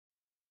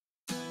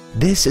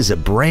This is a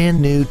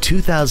brand new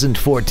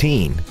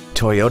 2014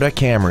 Toyota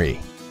Camry.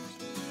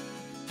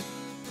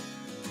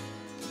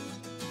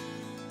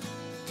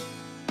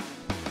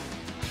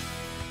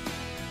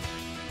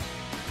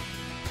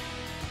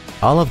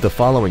 All of the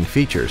following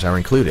features are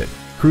included: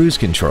 cruise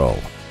control,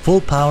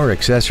 full power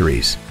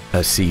accessories,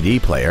 a CD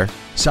player,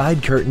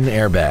 side curtain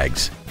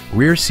airbags,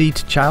 rear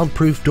seat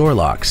child-proof door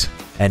locks,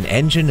 an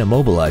engine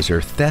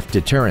immobilizer theft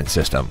deterrent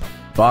system,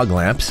 fog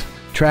lamps,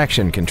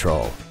 traction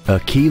control, a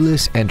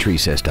keyless entry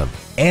system,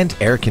 and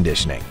air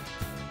conditioning.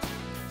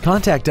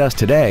 Contact us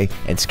today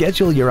and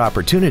schedule your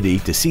opportunity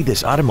to see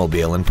this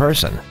automobile in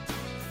person.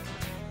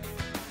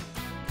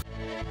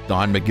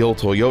 Don McGill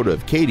Toyota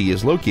of Katy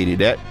is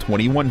located at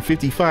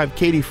 2155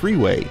 Katy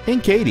Freeway in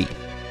Katy.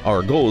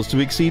 Our goal is to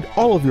exceed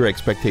all of your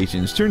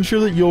expectations to ensure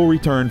that you'll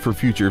return for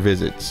future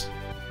visits.